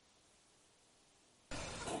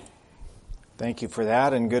Thank you for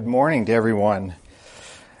that, and good morning to everyone.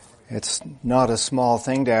 It's not a small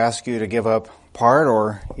thing to ask you to give up part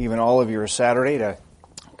or even all of your Saturday to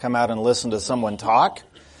come out and listen to someone talk,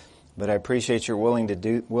 but I appreciate your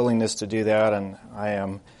willingness to do that, and I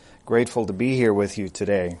am grateful to be here with you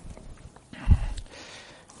today.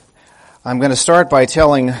 I'm going to start by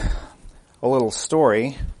telling a little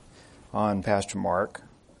story on Pastor Mark.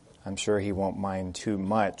 I'm sure he won't mind too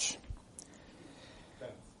much.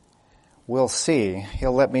 We'll see.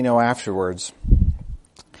 He'll let me know afterwards.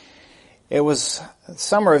 It was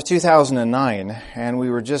summer of 2009, and we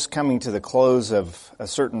were just coming to the close of a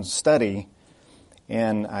certain study,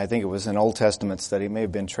 and I think it was an Old Testament study. It may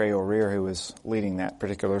have been Trey O'Rear who was leading that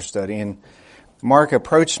particular study. And Mark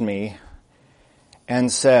approached me and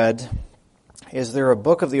said, "Is there a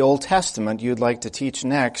book of the Old Testament you'd like to teach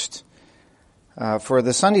next for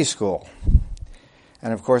the Sunday school?"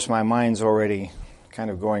 And of course, my mind's already kind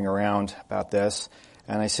of going around about this.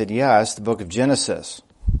 And I said, yes, the book of Genesis.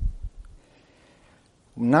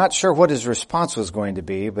 I'm not sure what his response was going to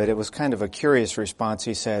be, but it was kind of a curious response.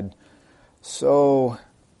 He said, "So,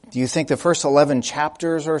 do you think the first 11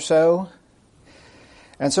 chapters or so?"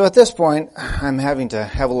 And so at this point, I'm having to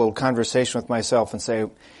have a little conversation with myself and say,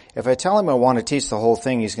 if I tell him I want to teach the whole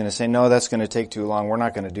thing, he's going to say, "No, that's going to take too long. We're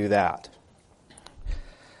not going to do that."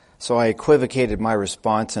 So I equivocated my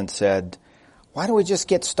response and said, "Why don't we just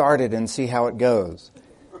get started and see how it goes?"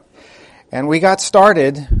 And we got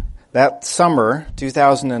started that summer,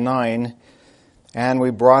 2009, and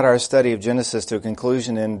we brought our study of Genesis to a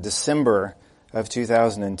conclusion in December of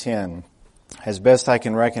 2010. As best I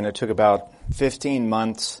can reckon, it took about 15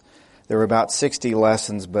 months. There were about 60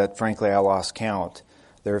 lessons, but frankly, I lost count.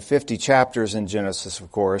 There are 50 chapters in Genesis, of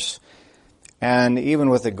course, and even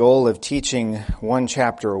with the goal of teaching one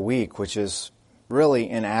chapter a week, which is really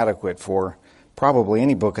inadequate for probably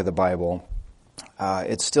any book of the Bible,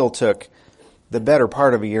 it still took the better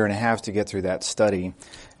part of a year and a half to get through that study.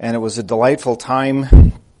 And it was a delightful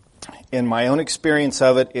time. In my own experience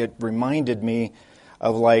of it, it reminded me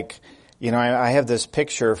of I have this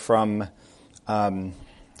picture from The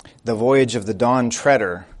Voyage of the Dawn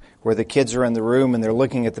Treader, where the kids are in the room and they're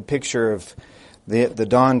looking at the picture of the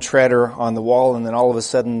Dawn Treader on the wall, and then all of a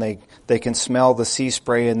sudden they can smell the sea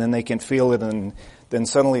spray, and then they can feel it, and then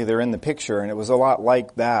suddenly they're in the picture. And it was a lot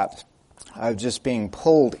like that, of just being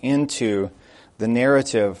pulled into the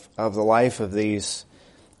narrative of the life of these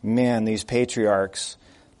men, these patriarchs,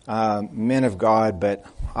 men of God, but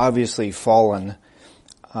obviously fallen.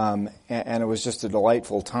 And it was just a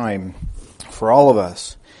delightful time for all of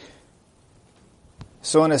us.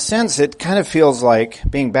 So in a sense, it kind of feels like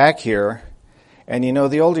being back here, and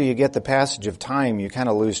the older you get, the passage of time, you kind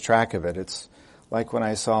of lose track of it. It's like when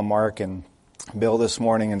I saw Mark and Bill this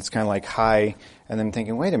morning, and it's kind of like hi, and then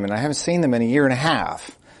thinking, wait a minute, I haven't seen them in a year and a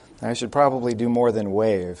half. I should probably do more than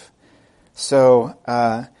wave. So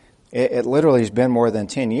it literally has been more than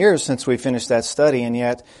 10 years since we finished that study, and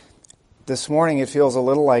yet this morning it feels a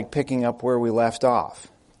little like picking up where we left off.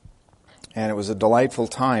 And it was a delightful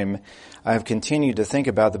time. I've continued to think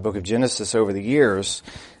about the book of Genesis over the years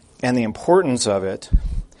and the importance of it.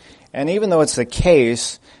 And even though it's the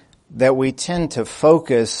case that we tend to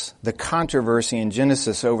focus the controversy in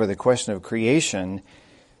Genesis over the question of creation,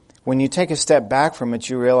 when you take a step back from it,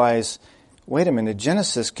 you realize, wait a minute,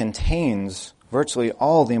 Genesis contains virtually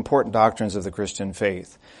all the important doctrines of the Christian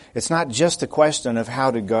faith. It's not just a question of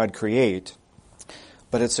how did God create,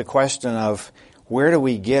 but it's a question of where do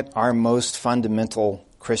we get our most fundamental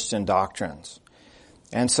Christian doctrines.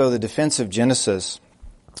 And so the defense of Genesis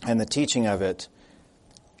and the teaching of it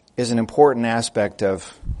is an important aspect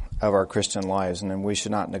of our Christian lives, and we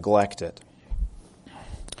should not neglect it.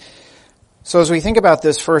 So as we think about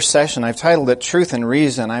this first session, I've titled it Truth and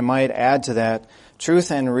Reason. I might add to that,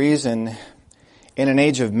 Truth and Reason in an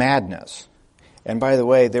Age of Madness. And by the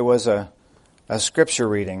way, there was a scripture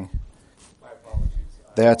reading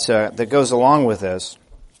that goes along with this.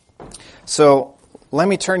 So let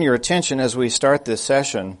me turn your attention as we start this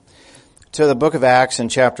session to the book of Acts in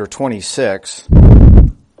chapter 26.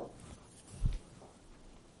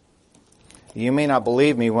 You may not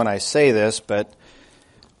believe me when I say this, but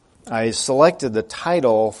I selected the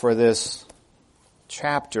title for this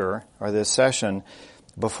chapter or this session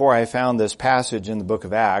before I found this passage in the book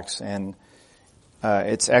of Acts, and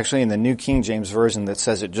it's actually in the New King James Version that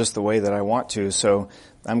says it just the way that I want to, so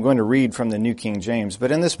I'm going to read from the New King James.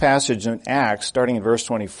 But in this passage in Acts, starting in verse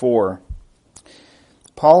 24,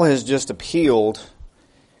 Paul has just appealed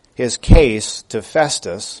his case to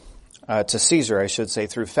Festus, to Caesar, I should say,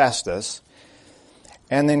 through Festus,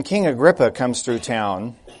 and then King Agrippa comes through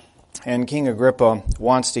town, And King Agrippa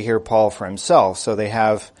wants to hear Paul for himself, so they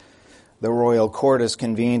have the royal court is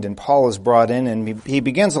convened and Paul is brought in and he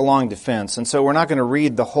begins a long defense. And so we're not going to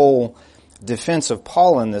read the whole defense of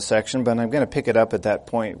Paul in this section, but I'm going to pick it up at that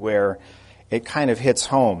point where it kind of hits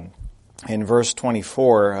home in verse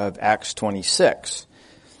 24 of Acts 26.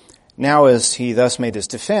 Now as he thus made his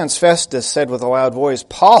defense, Festus said with a loud voice,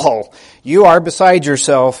 "Paul, you are beside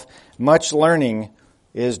yourself. Much learning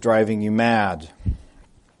is driving you mad."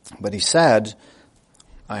 But he said,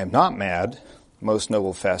 "I am not mad, most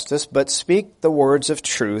noble Festus, but speak the words of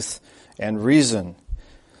truth and reason.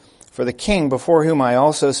 For the king, before whom I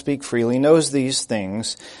also speak freely, knows these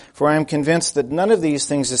things, for I am convinced that none of these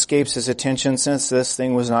things escapes his attention, since this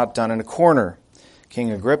thing was not done in a corner.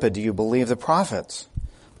 King Agrippa, do you believe the prophets?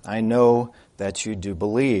 I know that you do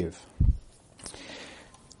believe."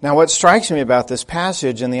 Now what strikes me about this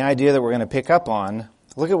passage and the idea that we're going to pick up on,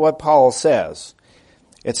 look at what Paul says.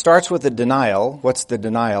 It starts with the denial. What's the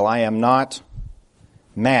denial? I am not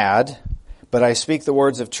mad, but I speak the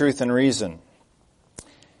words of truth and reason.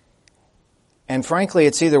 And frankly,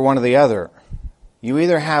 it's either one or the other. You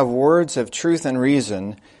either have words of truth and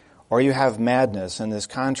reason, or you have madness, and this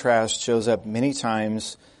contrast shows up many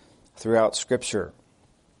times throughout Scripture.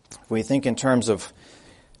 If we think in terms of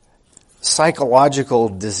psychological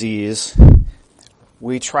disease,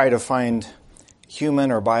 we try to find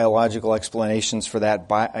human or biological explanations for that,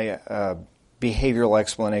 behavioral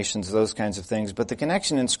explanations, those kinds of things. But the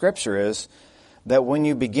connection in Scripture is that when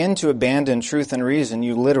you begin to abandon truth and reason,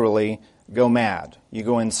 you literally go mad. You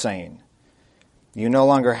go insane. You no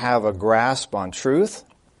longer have a grasp on truth,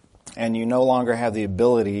 and you no longer have the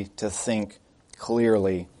ability to think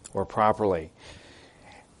clearly or properly.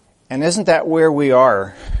 And isn't that where we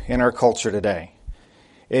are in our culture today?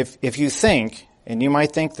 If you think, and you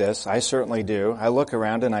might think this, I certainly do, I look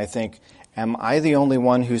around and I think, am I the only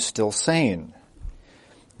one who's still sane?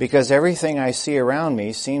 Because everything I see around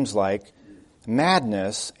me seems like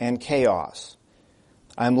madness and chaos.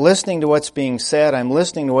 I'm listening to what's being said, I'm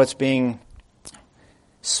listening to what's being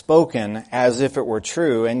spoken as if it were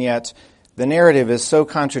true, and yet the narrative is so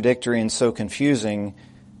contradictory and so confusing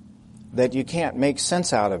that you can't make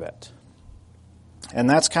sense out of it. And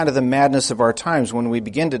that's kind of the madness of our times. When we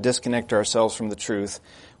begin to disconnect ourselves from the truth,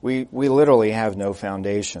 we literally have no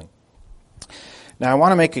foundation. Now I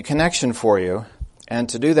want to make a connection for you, and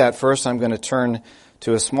to do that first I'm going to turn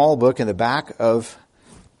to a small book in the back of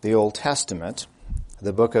the Old Testament,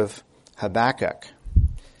 the book of Habakkuk.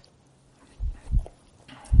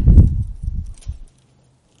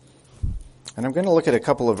 And I'm going to look at a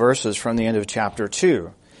couple of verses from the end of chapter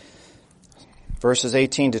 2. Verses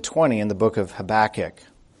 18 to 20 in the book of Habakkuk.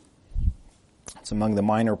 It's among the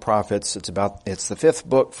minor prophets. It's the fifth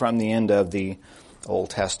book from the end of the Old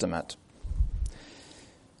Testament.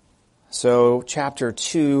 So chapter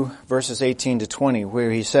 2, verses 18 to 20, where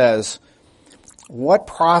he says, "What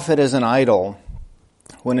profit is an idol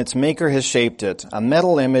when its maker has shaped it, a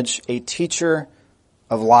metal image, a teacher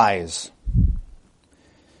of lies?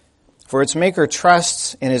 For its maker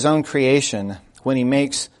trusts in his own creation when he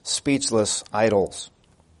makes speechless idols.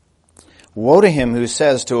 Woe to him who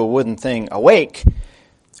says to a wooden thing, 'Awake!'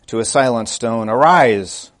 to a silent stone,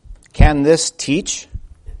 'Arise! Can this teach?'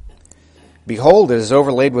 Behold, it is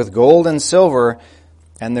overlaid with gold and silver,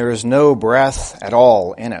 and there is no breath at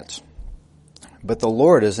all in it. But the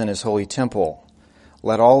Lord is in his holy temple.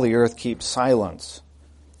 Let all the earth keep silence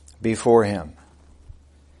before him."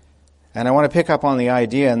 And I want to pick up on the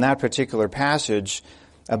idea in that particular passage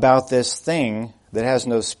about this thing that has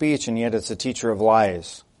no speech, and yet it's a teacher of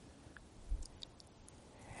lies.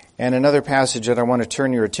 And another passage that I want to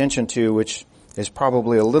turn your attention to, which is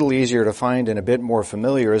probably a little easier to find and a bit more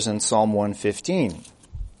familiar, is in Psalm 115.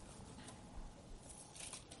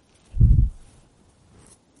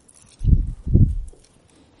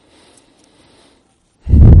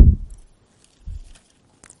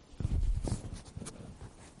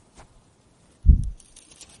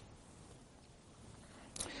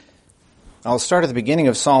 I'll start at the beginning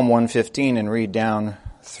of Psalm 115 and read down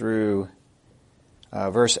through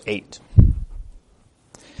verse 8.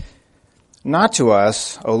 "Not to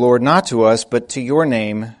us, O Lord, not to us, but to your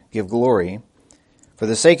name give glory, for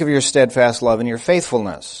the sake of your steadfast love and your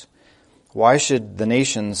faithfulness. Why should the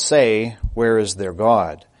nations say, 'Where is their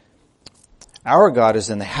God?' Our God is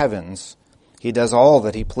in the heavens. He does all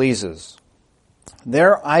that he pleases.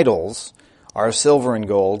 Their idols are silver and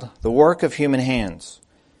gold, the work of human hands."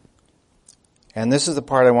 And this is the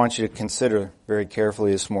part I want you to consider very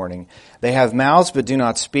carefully this morning. "They have mouths but do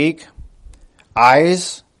not speak,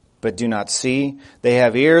 eyes but do not see. They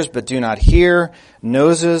have ears, but do not hear.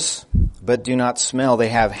 Noses, but do not smell. They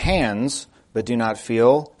have hands, but do not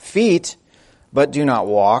feel. Feet, but do not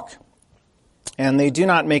walk. And they do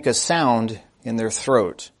not make a sound in their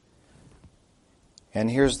throat. And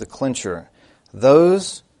here's the clincher.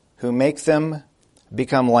 Those who make them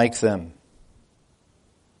become like them.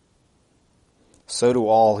 So do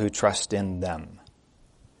all who trust in them.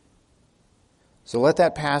 So let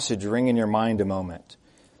that passage ring in your mind a moment.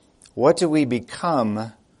 What do we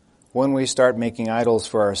become when we start making idols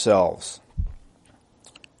for ourselves?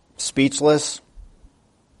 Speechless,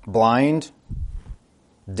 blind,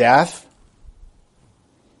 deaf,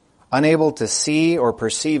 unable to see or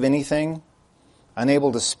perceive anything,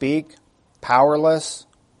 unable to speak, powerless.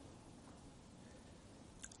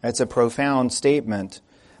 It's a profound statement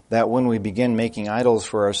that when we begin making idols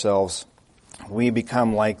for ourselves, we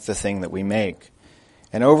become like the thing that we make.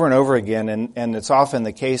 And over again, and it's often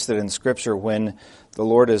the case that in Scripture when the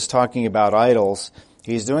Lord is talking about idols,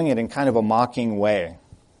 He's doing it in kind of a mocking way.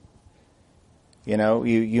 You know,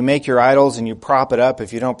 you make your idols and you prop it up.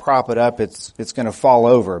 If you don't prop it up, it's going to fall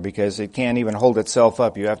over because it can't even hold itself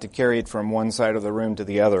up. You have to carry it from one side of the room to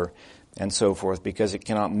the other and so forth because it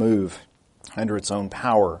cannot move under its own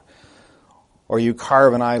power. Or you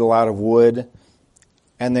carve an idol out of wood,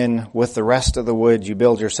 and then with the rest of the wood, you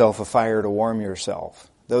build yourself a fire to warm yourself.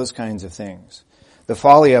 Those kinds of things. The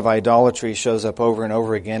folly of idolatry shows up over and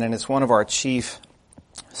over again, and it's one of our chief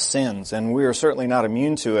sins, and we are certainly not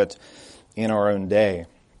immune to it in our own day.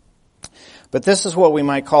 But this is what we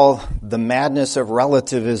might call the madness of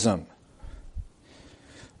relativism.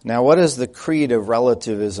 Now, what is the creed of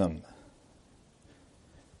relativism?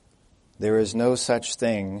 There is no such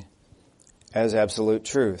thing as absolute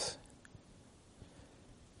truth.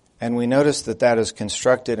 And we notice that that is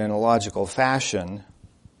constructed in a logical fashion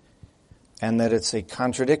and that it's a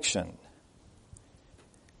contradiction.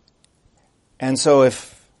 And so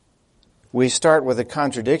if we start with a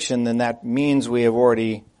contradiction, then that means we have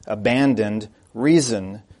already abandoned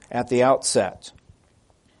reason at the outset.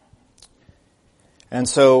 And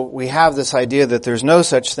so we have this idea that there's no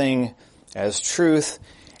such thing as truth,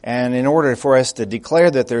 and in order for us to declare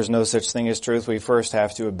that there's no such thing as truth, we first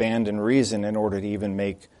have to abandon reason in order to even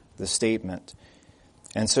make the statement.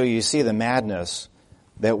 And so you see the madness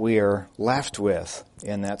that we are left with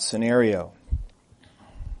in that scenario.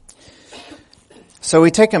 So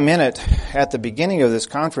we take a minute at the beginning of this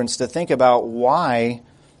conference to think about why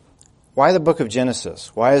the book of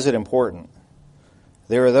Genesis? Why is it important?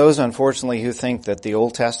 There are those, unfortunately, who think that the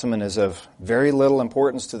Old Testament is of very little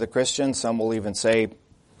importance to the Christian. Some will even say,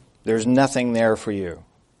 there's nothing there for you.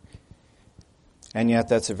 And yet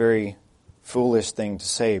that's a very foolish thing to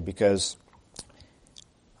say, because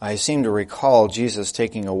I seem to recall Jesus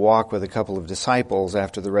taking a walk with a couple of disciples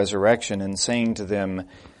after the resurrection and saying to them,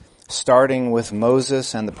 starting with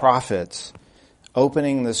Moses and the prophets,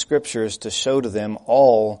 opening the Scriptures to show to them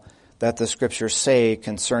all that the Scriptures say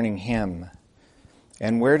concerning him.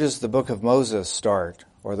 And where does the book of Moses start,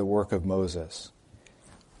 or the work of Moses?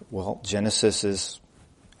 Well, Genesis is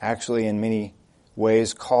actually in many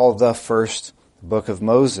ways called the first book of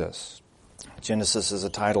Moses. Genesis is a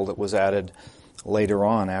title that was added later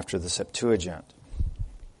on after the Septuagint.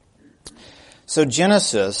 So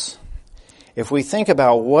Genesis, if we think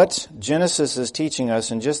about what Genesis is teaching us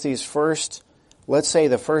in just these first, let's say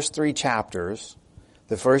the first 3 chapters,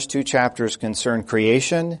 the first 2 chapters concern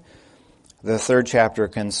creation, the 3rd chapter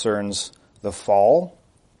concerns the fall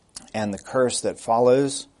and the curse that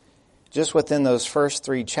follows. Just within those first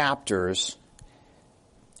 3 chapters,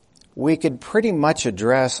 we could pretty much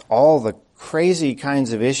address all the crazy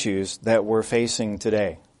kinds of issues that we're facing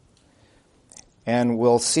today. And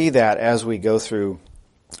we'll see that as we go through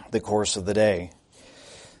the course of the day.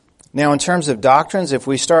 Now, in terms of doctrines, if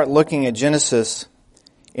we start looking at Genesis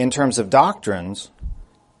in terms of doctrines,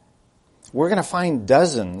 we're going to find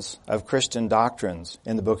dozens of Christian doctrines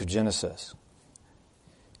in the book of Genesis.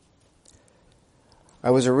 I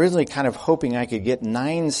was originally kind of hoping I could get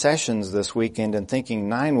 9 sessions this weekend and thinking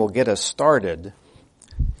 9 will get us started.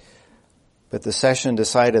 But the session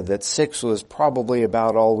decided that 6 was probably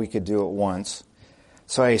about all we could do at once.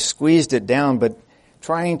 So I squeezed it down, but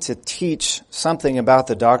trying to teach something about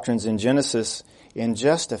the doctrines in Genesis in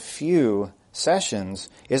just a few sessions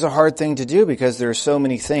is a hard thing to do because there are so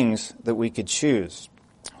many things that we could choose,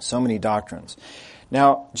 so many doctrines.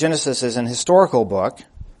 Now, Genesis is an historical book.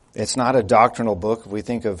 It's not a doctrinal book. If we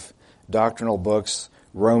think of doctrinal books,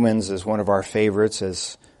 Romans is one of our favorites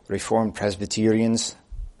as Reformed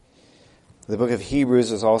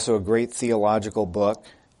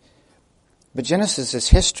But Genesis is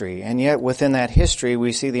history, and yet within that history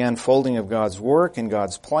we see the unfolding of God's work and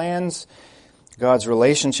God's plans, God's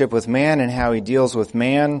relationship with man and how he deals with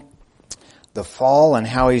man, the fall and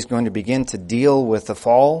how he's going to begin to deal with the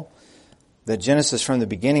fall. That Genesis from the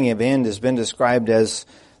beginning of end has been described as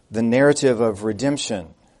the narrative of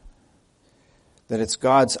redemption. That it's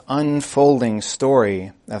God's unfolding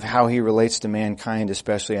story of how he relates to mankind,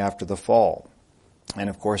 especially after the fall. And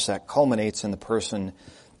of course that culminates in the person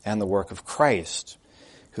and the work of Christ,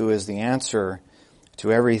 who is the answer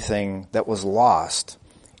to everything that was lost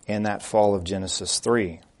in that fall of Genesis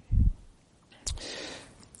 3.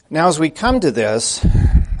 Now as we come to this,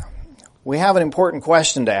 we have an important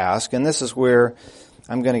question to ask, and this is where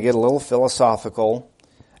I'm going to get a little philosophical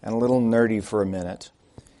and a little nerdy for a minute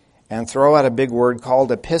and throw out a big word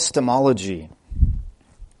called epistemology.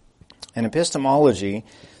 And epistemology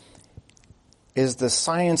is the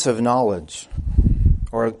science of knowledge,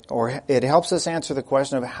 or it helps us answer the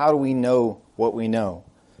question of how do we know what we know.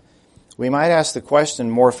 We might ask the question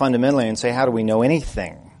more fundamentally and say, how do we know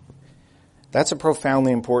anything? That's a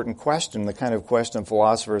profoundly important question, the kind of question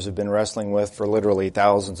philosophers have been wrestling with for literally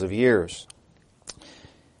thousands of years.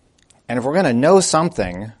 And if we're going to know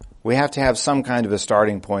something, we have to have some kind of a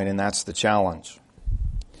starting point, and that's the challenge.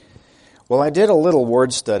 Well, I did a little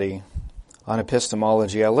word study on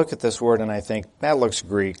epistemology. I look at this word and I think, that looks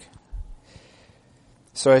Greek.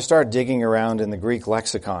 So I start digging around in the Greek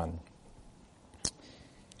lexicon.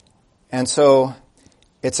 And so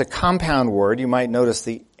it's a compound word. You might notice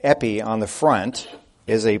the epi on the front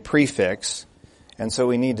is a prefix. And so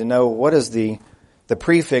we need to know, what does the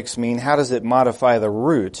prefix mean? How does it modify the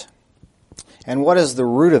root? And what is the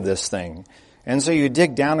root of this thing? And so you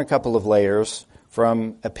dig down a couple of layers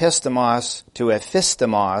from epistemos to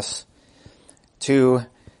ephistemos to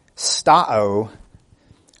stao,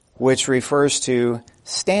 which refers to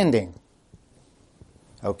standing.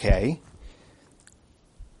 Okay.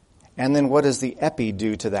 And then what does the epi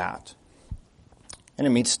do to that? And it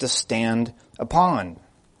means to stand upon.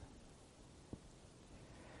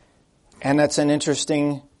 And that's an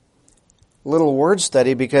interesting little word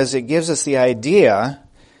study because it gives us the idea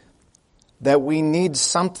that we need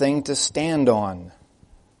something to stand on.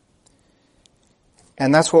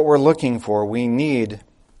 And that's what we're looking for. We need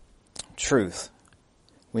truth.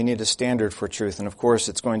 We need a standard for truth. And of course,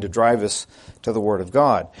 it's going to drive us to the Word of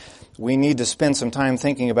God. We need to spend some time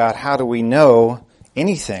thinking about how do we know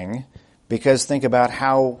anything, because think about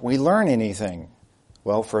how we learn anything.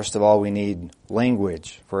 Well, first of all, we need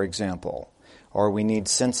language, for example, or we need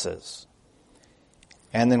senses.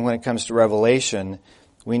 And then when it comes to revelation,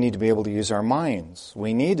 we need to be able to use our minds.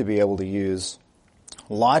 We need to be able to use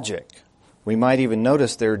logic. We might even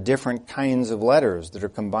notice there are different kinds of letters that are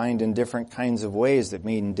combined in different kinds of ways that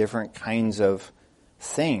mean different kinds of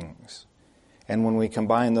things. And when we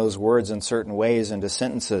combine those words in certain ways into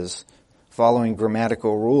sentences, following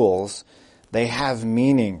grammatical rules, they have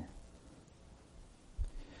meaning.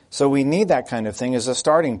 So we need that kind of thing as a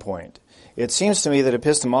starting point. It seems to me that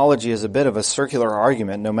epistemology is a bit of a circular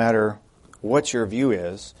argument, no matter what your view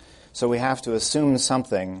is. So we have to assume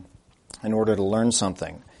something in order to learn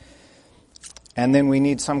something. And then we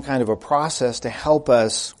need some kind of a process to help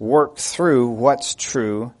us work through what's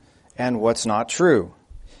true and what's not true.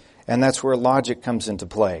 And that's where logic comes into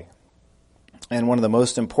play. And one of the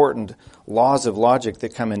most important laws of logic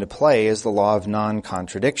that come into play is the law of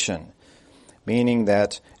non-contradiction, meaning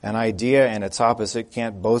that an idea and its opposite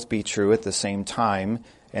can't both be true at the same time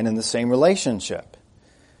and in the same relationship.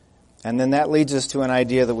 And then that leads us to an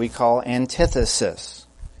idea that we call antithesis.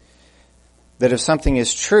 That if something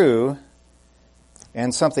is true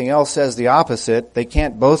and something else says the opposite, they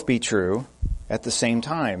can't both be true at the same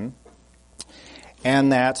time.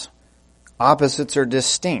 And that opposites are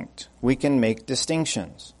distinct. We can make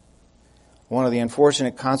distinctions. One of the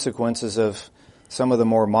unfortunate consequences of some of the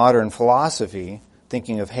more modern philosophy,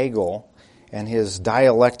 thinking of Hegel and his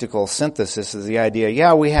dialectical synthesis, is the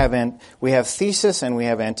idea, we have thesis and we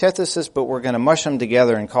have antithesis, but we're going to mush them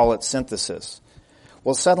together and call it synthesis.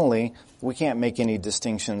 Well, suddenly, we can't make any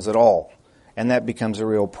distinctions at all. And that becomes a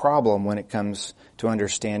real problem when it comes to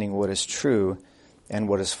understanding what is true and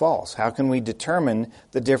what is false. How can we determine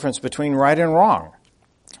the difference between right and wrong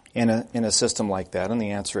in a system like that? And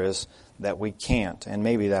the answer is that we can't, and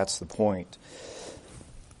maybe that's the point.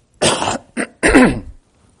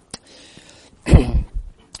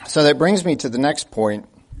 So that brings me to the next point,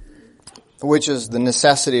 which is the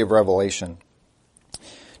necessity of revelation.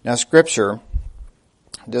 Now, Scripture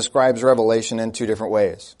describes revelation in two different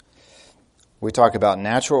ways. We talk about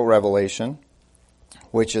natural revelation,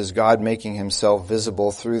 which is God making himself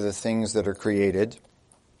visible through the things that are created.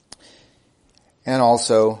 and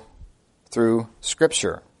also through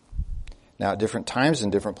Scripture. Now, at different times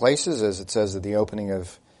and different places, as it says at the opening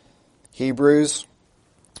of Hebrews,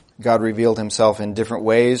 God revealed himself in different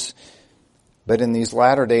ways, but in these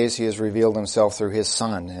latter days he has revealed himself through his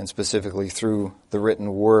Son, and specifically through the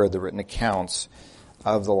written word, the written accounts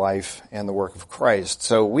of the life and the work of Christ.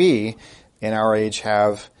 So we, in our age,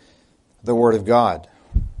 have the Word of God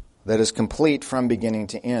that is complete from beginning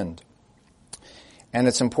to end. And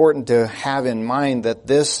it's important to have in mind that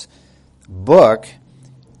this book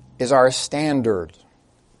is our standard.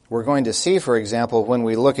 We're going to see, for example, when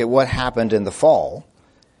we look at what happened in the fall,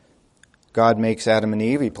 God makes Adam and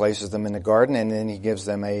Eve, he places them in the garden, and then he gives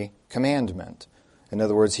them a commandment. In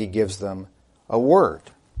other words, he gives them a word.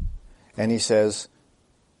 And he says,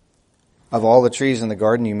 of all the trees in the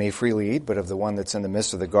garden you may freely eat, but of the one that's in the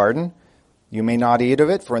midst of the garden, you may not eat of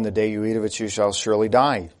it, for in the day you eat of it you shall surely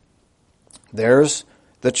die. There's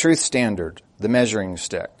the truth standard, the measuring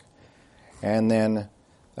stick. And then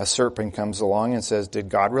a serpent comes along and says, did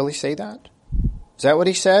God really say that? Is that what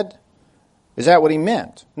he said? Is that what he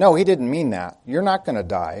meant? No, he didn't mean that. You're not going to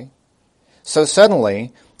die. So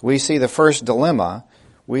suddenly, we see the first dilemma.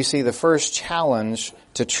 We see the first challenge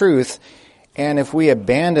to truth. And if we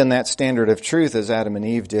abandon that standard of truth, as Adam and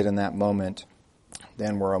Eve did in that moment,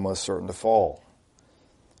 then we're almost certain to fall.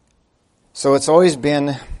 So it's always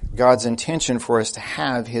been God's intention for us to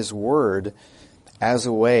have his word as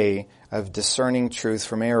a way of discerning truth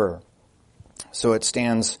from error. So it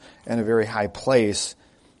stands in a very high place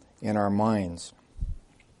in our minds.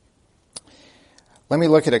 Let me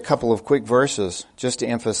look at a couple of quick verses just to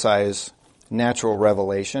emphasize natural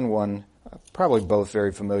revelation. One, probably both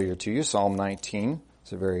very familiar to you, Psalm 19.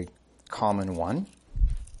 It's a very common one.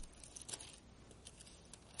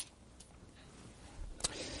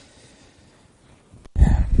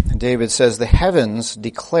 David says, the heavens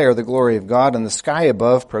declare the glory of God, and the sky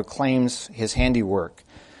above proclaims his handiwork.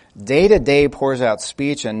 Day to day pours out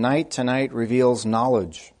speech, and night to night reveals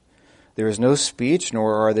knowledge. There is no speech,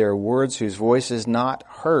 nor are there words whose voice is not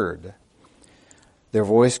heard. Their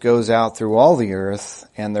voice goes out through all the earth,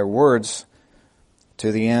 and their words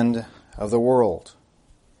to the end of the world.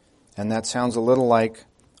 And that sounds a little like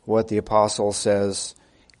what the apostle says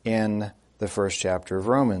in the first chapter of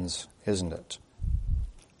Romans, isn't it?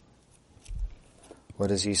 What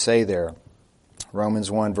does he say there? Romans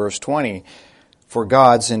 1 verse 20. For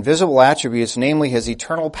God's invisible attributes, namely his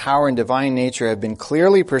eternal power and divine nature, have been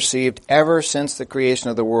clearly perceived ever since the creation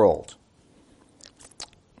of the world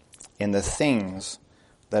in the things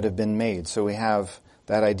that have been made. So we have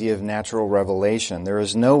that idea of natural revelation. There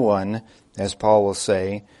is no one, as Paul will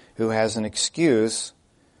say, who has an excuse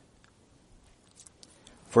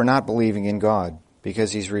for not believing in God,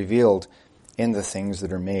 because he's revealed in the things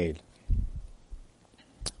that are made.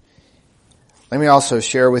 Let me also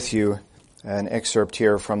share with you an excerpt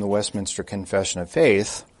here from the Westminster Confession of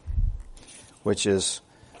Faith, which is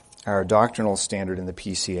our doctrinal standard in the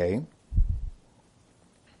PCA.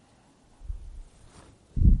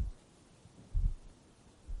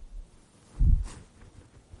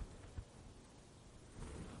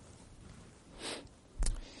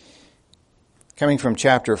 Coming from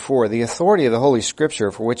chapter 4, the authority of the Holy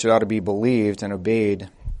Scripture, for which it ought to be believed and obeyed,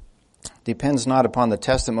 depends not upon the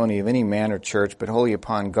testimony of any man or church, but wholly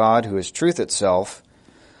upon God, who is truth itself,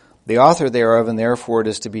 the author thereof, and therefore it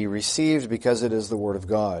is to be received because it is the Word of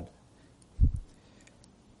God.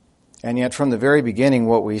 And yet from the very beginning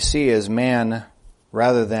what we see is man,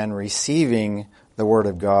 rather than receiving the Word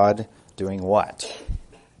of God, doing what?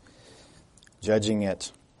 Judging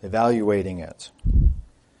it, evaluating it,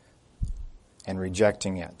 and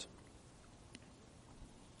rejecting it.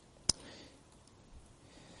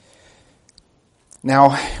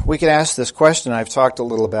 Now, we could ask this question. I've talked a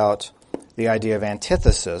little about the idea of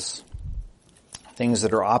antithesis, things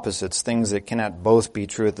that are opposites, things that cannot both be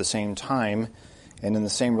true at the same time and in the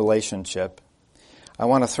same relationship. I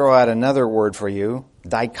want to throw out another word for you,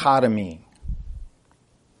 dichotomy.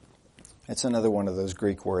 It's another one of those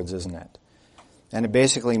Greek words, isn't it? And it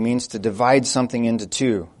basically means to divide something into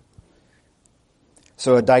two.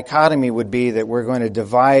 So a dichotomy would be that we're going to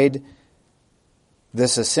divide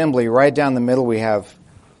this assembly right down the middle. We have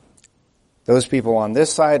those people on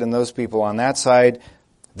this side and those people on that side.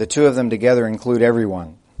 The two of them together include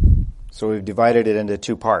everyone. So we've divided it into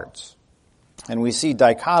two parts. And we see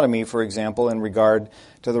dichotomy, for example, in regard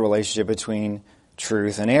to the relationship between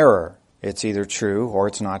truth and error. It's either true or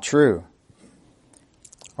it's not true.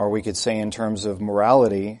 Or we could say in terms of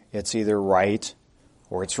morality, it's either right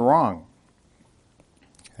or it's wrong.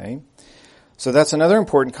 Okay? So that's another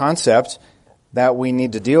important concept that we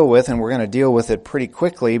need to deal with, and we're going to deal with it pretty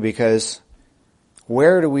quickly because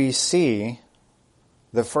where do we see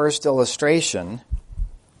the first illustration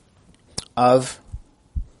of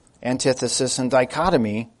antithesis and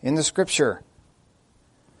dichotomy in the Scripture?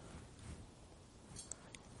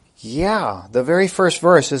 Yeah, the very first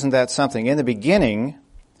verse, isn't that something? In the beginning,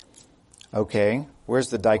 okay, where's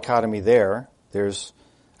the dichotomy there? There's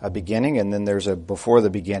a beginning and then there's a before the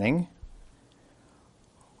beginning.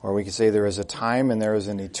 Or we could say there is a time and there is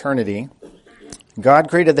an eternity. God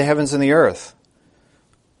created the heavens and the earth.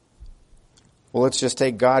 Well, let's just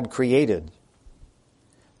take God created.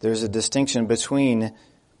 There's a distinction between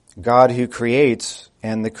God who creates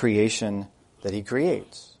and the creation that He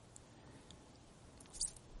creates.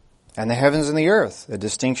 And the heavens and the earth, a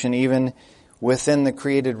distinction even within the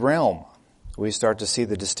created realm. We start to see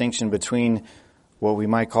the distinction between what we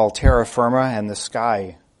might call terra firma and the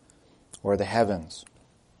sky or the heavens.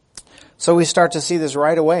 So we start to see this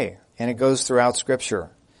right away, and it goes throughout Scripture.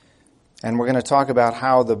 And we're going to talk about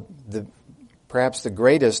how the perhaps the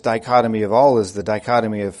greatest dichotomy of all is the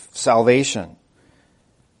dichotomy of salvation.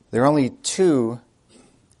 There are only two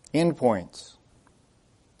endpoints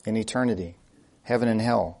in eternity, heaven and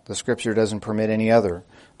hell. The Scripture doesn't permit any other.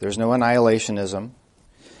 There's no annihilationism.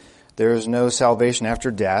 There is no salvation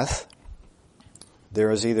after death.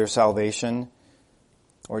 There is either salvation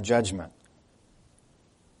or judgment.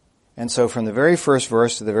 And so from the very first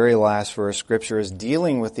verse to the very last verse, Scripture is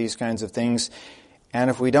dealing with these kinds of things. And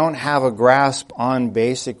if we don't have a grasp on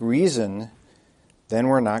basic reason, then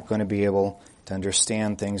we're not going to be able to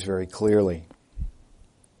understand things very clearly.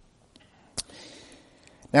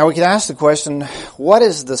 Now we could ask the question, what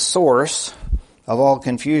is the source of all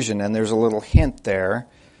confusion? And there's a little hint there.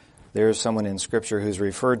 There's someone in Scripture who's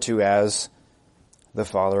referred to as the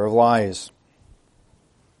father of lies.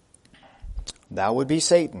 That would be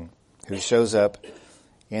Satan, who shows up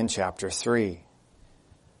in chapter 3.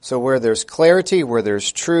 So where there's clarity, where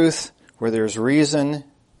there's truth, where there's reason,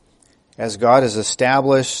 as God has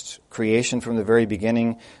established creation from the very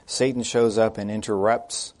beginning, Satan shows up and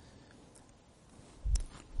interrupts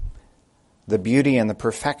the beauty and the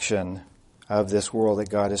perfection of this world that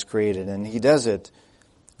God has created. And he does it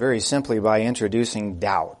very simply by introducing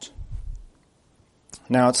doubt.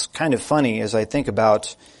 Now, it's kind of funny as I think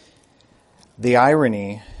about the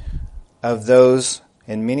irony of those,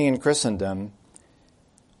 and many in Christendom,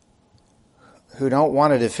 who don't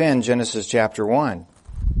want to defend Genesis chapter 1.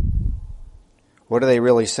 What are they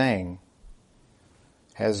really saying?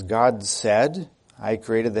 Has God said, I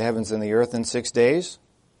created the heavens and the earth in 6 days?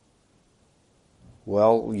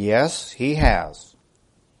 Well, yes, He has.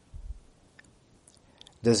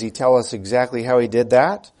 Does He tell us exactly how He did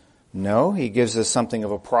that? No, He gives us something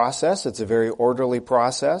of a process. It's a very orderly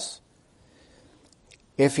process.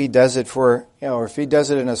 If He does it if He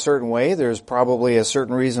does it in a certain way, there's probably a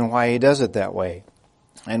certain reason why He does it that way.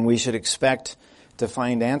 And we should expect to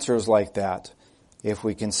find answers like that if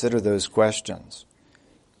we consider those questions.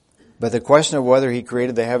 But the question of whether He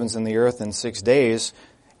created the heavens and the earth in 6 days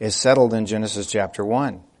is settled in Genesis chapter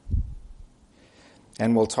 1.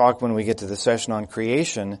 And we'll talk when we get to the session on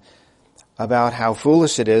creation about how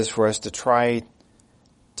foolish it is for us to try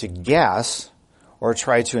to guess or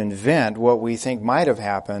try to invent what we think might have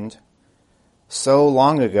happened so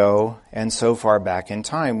long ago and so far back in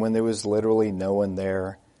time when there was literally no one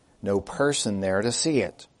there, no person there to see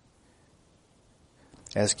it.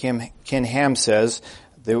 As Ken Ham says,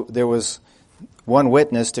 there was one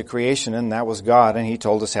witness to creation, and that was God, and He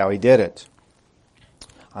told us how He did it.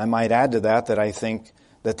 I might add to that I think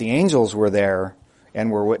that the angels were there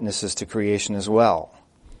and were witnesses to creation as well.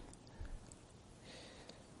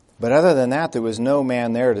 But other than that, there was no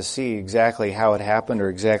man there to see exactly how it happened or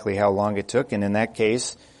exactly how long it took. And in that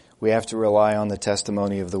case, we have to rely on the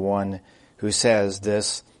testimony of the one who says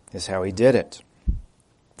this is how He did it.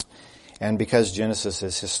 And because Genesis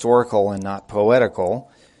is historical and not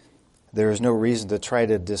poetical, there is no reason to try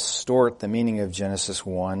to distort the meaning of Genesis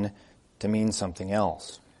 1 to mean something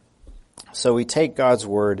else. So we take God's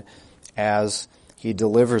word as He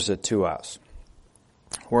delivers it to us.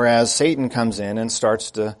 Whereas Satan comes in and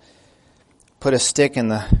starts to put a stick in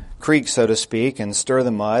the creek, so to speak, and stir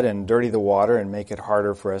the mud and dirty the water and make it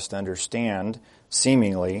harder for us to understand,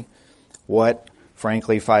 seemingly, what,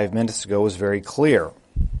 frankly, 5 minutes ago was very clear.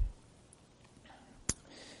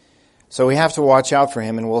 So we have to watch out for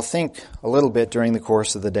him, and we'll think a little bit during the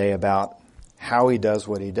course of the day about how he does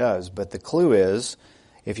what he does. But the clue is,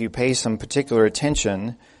 if you pay some particular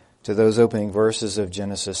attention to those opening verses of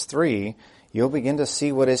Genesis 3, you'll begin to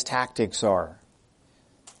see what his tactics are.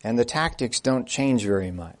 And the tactics don't change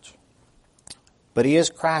very much. But he is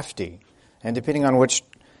crafty. And depending on which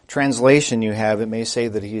translation you have, it may say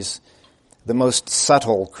that he's the most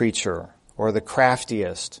subtle creature or the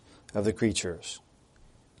craftiest of the creatures.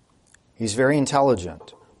 He's very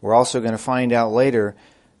intelligent. We're also going to find out later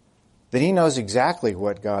that he knows exactly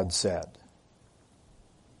what God said.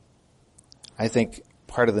 I think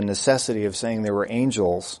part of the necessity of saying there were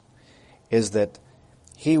angels is that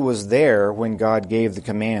he was there when God gave the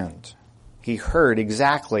command. He heard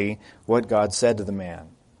exactly what God said to the man.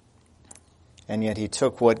 And yet he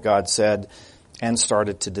took what God said and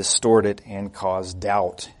started to distort it and cause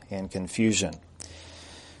doubt and confusion.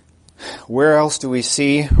 Where else do we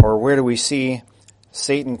see, or where do we see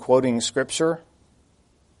Satan quoting Scripture?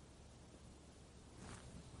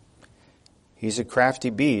 He's a crafty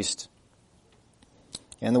beast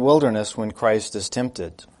in the wilderness when Christ is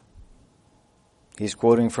tempted. He's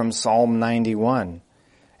quoting from Psalm 91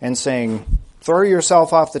 and saying, "Throw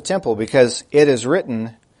yourself off the temple, because it is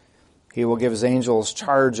written, he will give his angels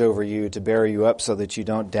charge over you to bear you up so that you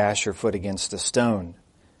don't dash your foot against a stone."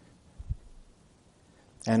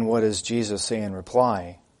 And what does Jesus say in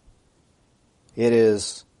reply? It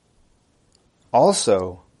is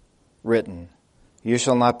also written, "You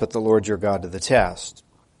shall not put the Lord your God to the test."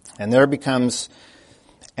 And there becomes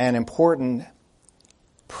an important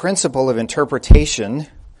principle of interpretation.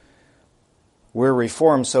 We're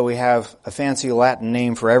Reformed, so we have a fancy Latin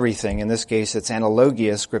name for everything. In this case, it's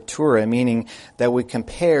analogia scriptura, meaning that we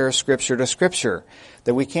compare Scripture to Scripture.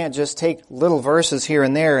 That we can't just take little verses here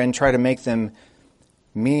and there and try to make them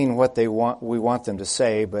mean what we want them to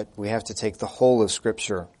say, but we have to take the whole of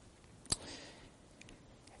Scripture.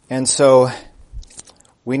 And so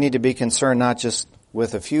we need to be concerned not just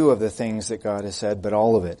with a few of the things that God has said, but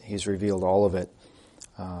all of it. He's revealed all of it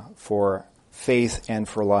for faith and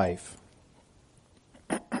for life.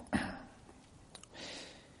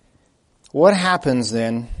 What happens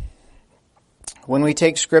then when we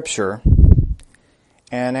take Scripture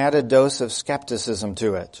and add a dose of skepticism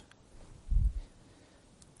to it?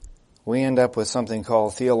 We end up with something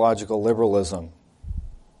called theological liberalism.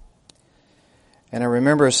 And I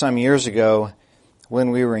remember some years ago when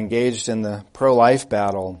we were engaged in the pro-life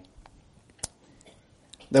battle,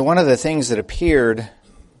 that one of the things that appeared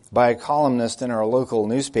by a columnist in our local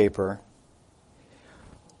newspaper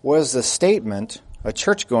was the statement, a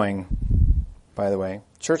church-going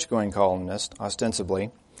columnist, ostensibly,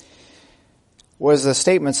 was the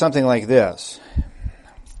statement something like this: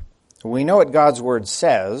 "We know what God's Word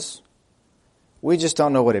says, we just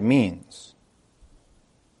don't know what it means."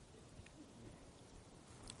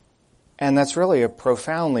 And that's really a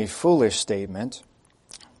profoundly foolish statement,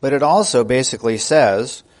 but it also basically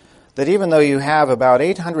says that even though you have about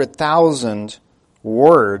 800,000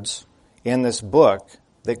 words in this book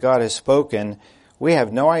that God has spoken, we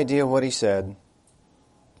have no idea what he said.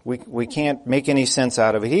 We can't make any sense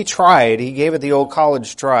out of it. He tried. He gave it the old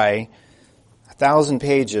college try, 1,000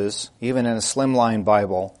 pages, even in a slimline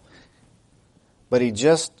Bible, but he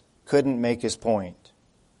just couldn't make his point.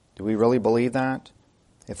 Do we really believe that?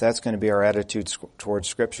 If that's going to be our attitude towards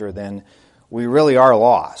Scripture, then we really are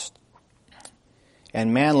lost.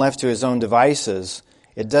 And man left to his own devices,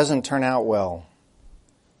 it doesn't turn out well.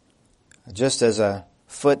 Just as a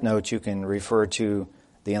footnote, you can refer to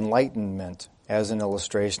the Enlightenment as an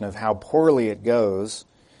illustration of how poorly it goes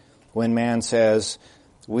when man says,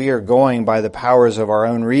 we are going by the powers of our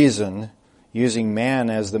own reason, using man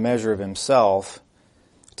as the measure of himself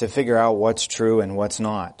to figure out what's true and what's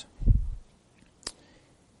not.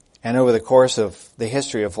 And over the course of the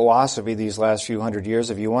history of philosophy these last few hundred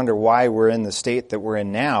years, if you wonder why we're in the state that we're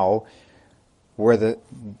in now, where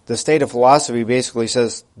the state of philosophy basically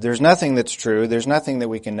says there's nothing that's true, there's nothing that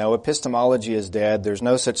we can know, epistemology is dead, there's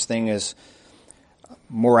no such thing as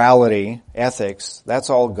morality, ethics, that's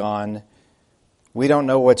all gone, we don't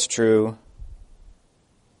know what's true,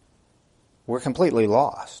 we're completely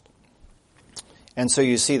lost. And so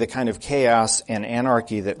you see the kind of chaos and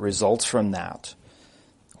anarchy that results from that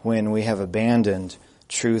when we have abandoned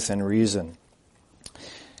truth and reason.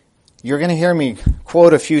 You're going to hear me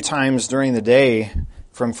quote a few times during the day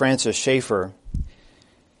from Francis Schaeffer.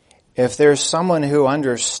 If there's someone who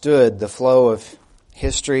understood the flow of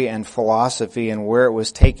history and philosophy and where it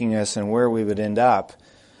was taking us and where we would end up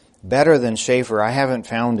better than Schaeffer, I haven't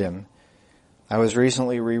found him. I was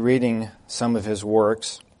recently rereading some of his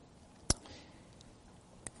works,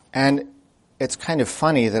 and it's kind of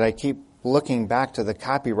funny that I keep looking back to the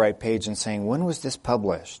copyright page and saying, when was this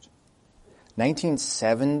published?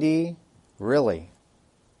 1970? Really?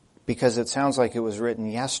 Because it sounds like it was written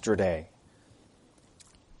yesterday.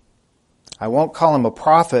 I won't call him a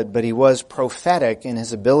prophet, but he was prophetic in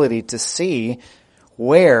his ability to see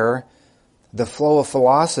where the flow of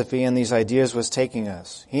philosophy and these ideas was taking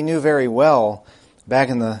us. He knew very well back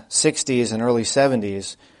in the 60s and early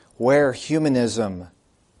 70s where humanism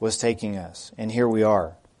was taking us. And here we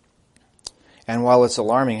are. And while it's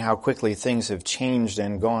alarming how quickly things have changed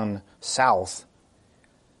and gone south,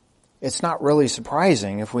 it's not really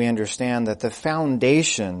surprising if we understand that the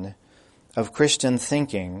foundation of Christian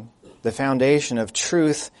thinking, the foundation of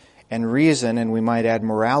truth and reason, and we might add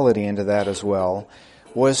morality into that as well,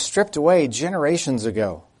 was stripped away generations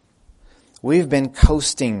ago. We've been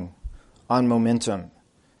coasting on momentum.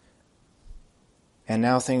 And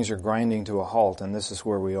now things are grinding to a halt, and this is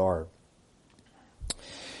where we are.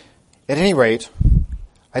 At any rate,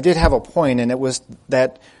 I did have a point, and it was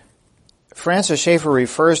that Francis Schaeffer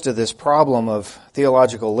refers to this problem of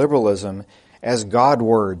theological liberalism as God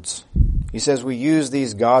words. He says we use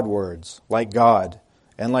these God words, like God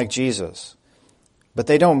and like Jesus, but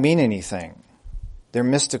they don't mean anything. They're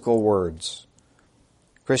mystical words.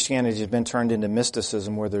 Christianity has been turned into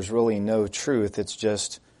mysticism where there's really no truth. It's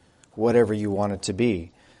just whatever you want it to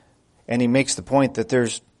be. And he makes the point that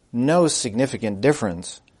there's no significant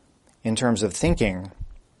difference in terms of thinking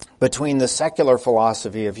between the secular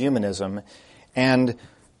philosophy of humanism and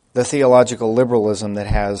the theological liberalism that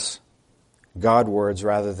has God words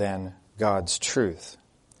rather than God's truth.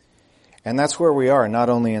 And that's where we are, not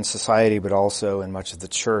only in society but also in much of the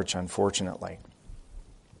church, unfortunately.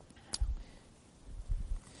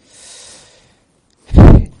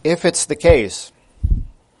 If it's the case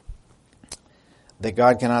that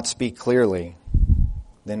God cannot speak clearly,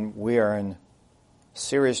 then we are in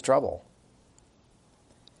serious trouble.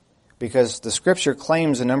 Because the Scripture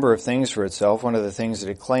claims a number of things for itself. One of the things that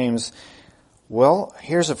it claims, well,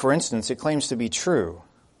 for instance, it claims to be true.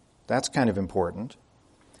 That's kind of important.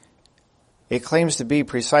 It claims to be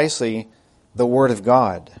precisely the Word of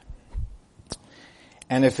God.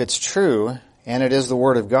 And if it's true, and it is the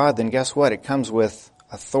Word of God, then guess what? It comes with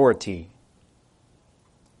authority.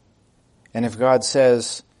 And if God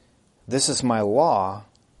says, this is my law,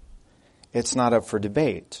 it's not up for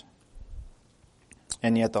debate.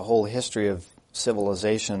 And yet the whole history of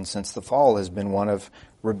civilization since the fall has been one of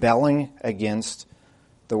rebelling against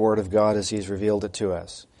the Word of God as He's revealed it to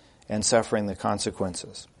us and suffering the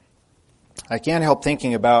consequences. I can't help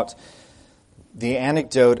thinking about the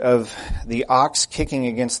anecdote of the ox kicking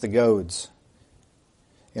against the goads.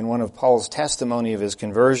 In one of Paul's testimony of his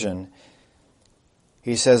conversion,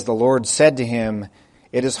 he says, the Lord said to him,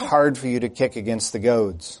 it is hard for you to kick against the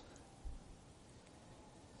goads.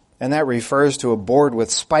 And that refers to a board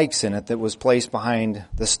with spikes in it that was placed behind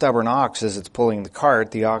the stubborn ox as it's pulling the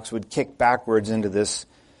cart. The ox would kick backwards into this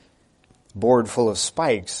board full of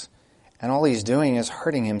spikes, and all he's doing is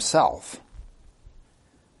hurting himself.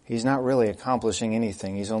 He's not really accomplishing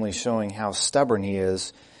anything. He's only showing how stubborn he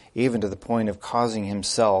is, even to the point of causing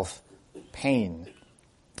himself pain.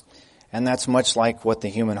 And that's much like what the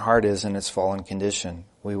human heart is in its fallen condition.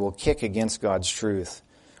 We will kick against God's truth.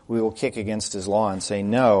 We will kick against His law and say,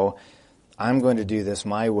 no, I'm going to do this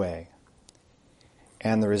my way.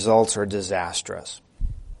 And the results are disastrous.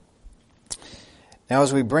 Now,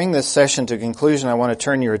 as we bring this session to conclusion, I want to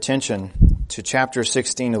turn your attention to chapter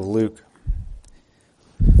 16 of Luke.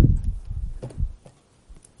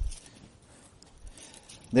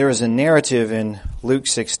 There is a narrative in Luke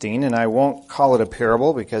 16, and I won't call it a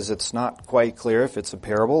parable because it's not quite clear if it's a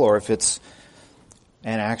parable or if it's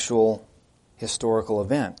an actual historical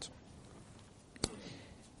event.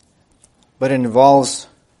 But it involves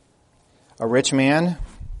a rich man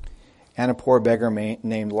and a poor beggar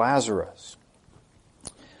named Lazarus.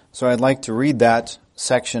 So I'd like to read that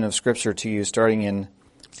section of Scripture to you starting in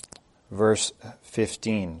verse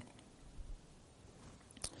 15.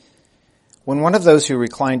 When one of those who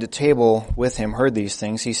reclined at table with him heard these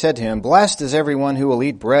things, he said to him, blessed is everyone who will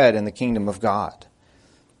eat bread in the kingdom of God.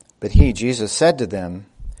 But he, Jesus, said to them,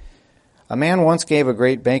 a man once gave a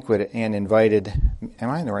great banquet and invited... Am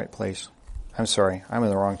I in the right place? I'm sorry, I'm in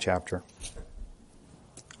the wrong chapter.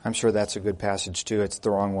 I'm sure that's a good passage too. It's the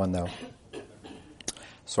wrong one though.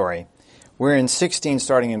 Sorry. We're in 16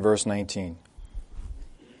 starting in verse 19.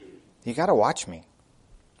 You got to watch me.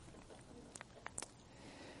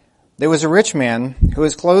 There was a rich man who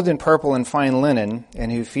was clothed in purple and fine linen,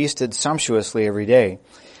 and who feasted sumptuously every day.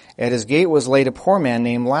 At his gate was laid a poor man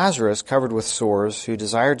named Lazarus, covered with sores, who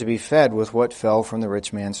desired to be fed with what fell from the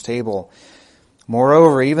rich man's table.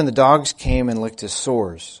 Moreover, even the dogs came and licked his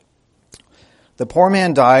sores. The poor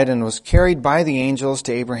man died and was carried by the angels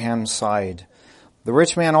to Abraham's side. The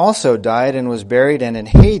rich man also died and was buried, and in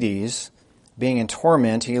Hades, being in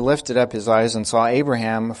torment, he lifted up his eyes and saw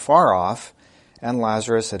Abraham far off, and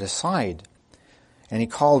Lazarus at his side. And he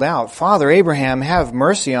called out, "Father Abraham, have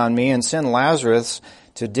mercy on me, and send Lazarus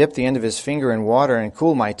to dip the end of his finger in water and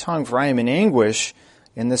cool my tongue, for I am in anguish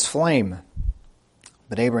in this flame."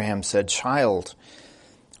 But Abraham said, "Child,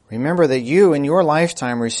 remember that you in your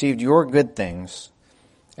lifetime received your good things,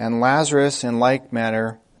 and Lazarus in like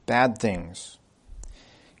manner bad things.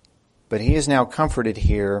 But he is now comforted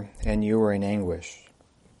here, and you are in anguish.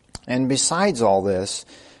 And besides all this,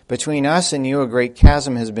 between us and you a great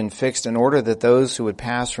chasm has been fixed, in order that those who would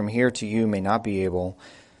pass from here to you may not be able,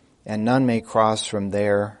 and none may cross from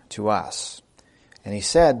there to us." And he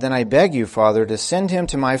said, "Then I beg you, Father, to send him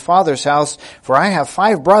to my father's house, for I have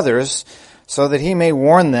 5 brothers, so that he may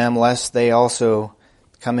warn them, lest they also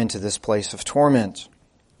come into this place of torment."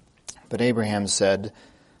 But Abraham said,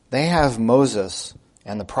 "They have Moses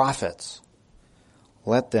and the prophets.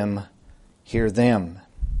 Let them hear them."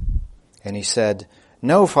 And he said,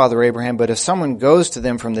 "No, Father Abraham, but if someone goes to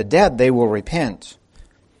them from the dead, they will repent."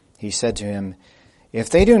 He said to him, "If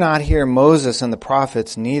they do not hear Moses and the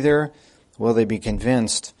prophets, neither will they be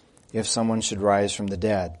convinced if someone should rise from the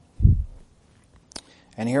dead."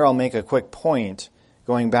 And here I'll make a quick point,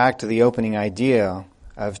 going back to the opening idea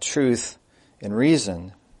of truth and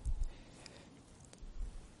reason.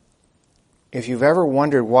 If you've ever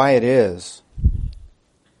wondered why it is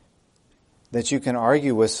that you can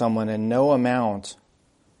argue with someone and no amount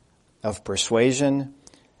of persuasion,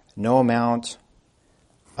 no amount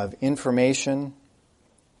of information,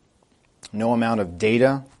 no amount of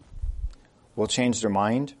data will change their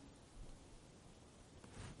mind,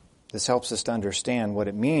 this helps us to understand what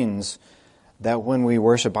it means that when we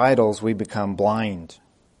worship idols, we become blind.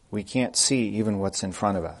 We can't see even what's in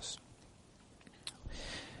front of us.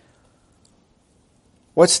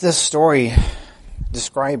 What's this story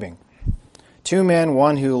describing? 2 men,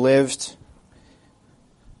 one who lived,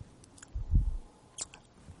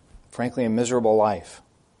 frankly, a miserable life.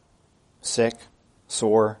 Sick,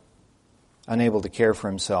 sore, unable to care for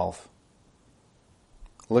himself,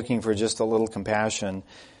 looking for just a little compassion.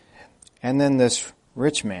 And then this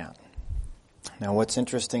rich man. Now, what's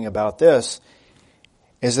interesting about this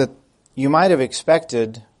is that you might have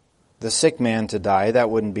expected the sick man to die. That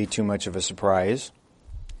wouldn't be too much of a surprise.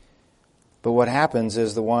 But what happens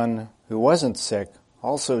is the one who wasn't sick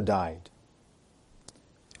also died.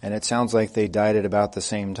 And it sounds like they died at about the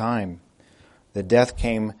same time. The death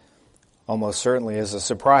came almost certainly as a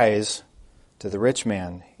surprise to the rich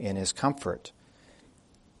man in his comfort.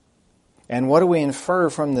 And what do we infer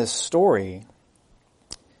from this story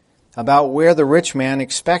about where the rich man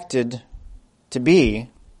expected to be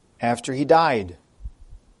after he died?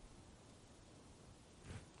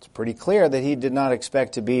 It's pretty clear that he did not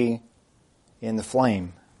expect to be in the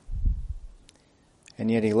flame.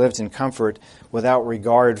 And yet he lived in comfort without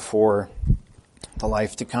regard for the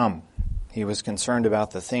life to come. He was concerned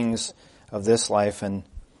about the things of this life and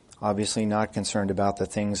obviously not concerned about the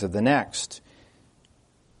things of the next.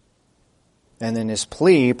 And then his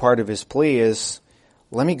plea, part of his plea is,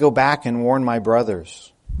 let me go back and warn my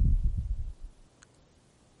brothers.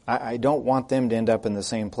 I don't want them to end up in the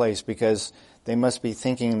same place, because they must be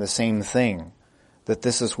thinking the same thing, that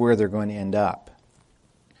this is where they're going to end up.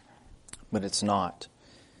 But it's not.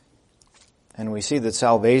 And we see that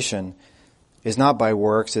salvation is not by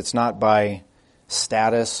works, it's not by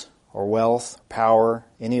status or wealth, power,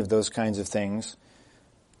 any of those kinds of things.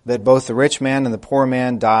 That both the rich man and the poor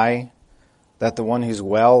man die, that the one who's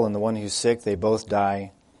well and the one who's sick, they both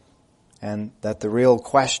die, and that the real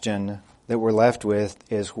question that we're left with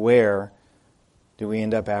is, where do we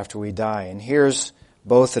end up after we die? And here's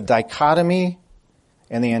both the dichotomy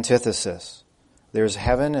and the antithesis. There's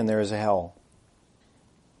heaven and there's a hell.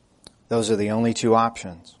 Those are the only 2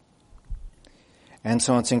 options. And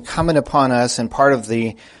so it's incumbent upon us, and part of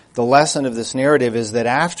the lesson of this narrative is that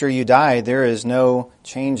after you die, there is no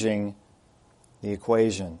changing the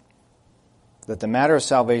equation. That the matter of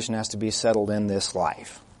salvation has to be settled in this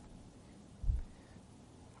life.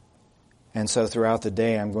 And so throughout the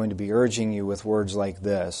day, I'm going to be urging you with words like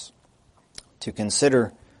this to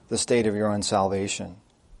consider the state of your own salvation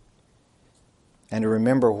and to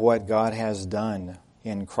remember what God has done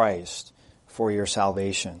in Christ for your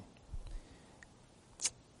salvation,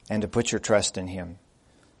 and to put your trust in Him,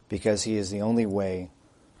 because He is the only way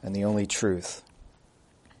and the only truth.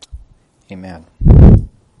 Amen.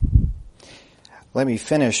 Let me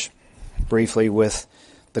finish briefly with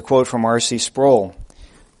the quote from R.C. Sproul,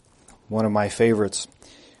 one of my favorites.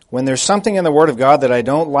 When there's something in the Word of God that I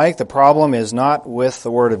don't like, the problem is not with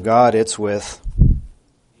the Word of God, it's with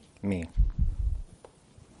me.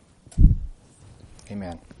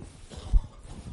 Amen.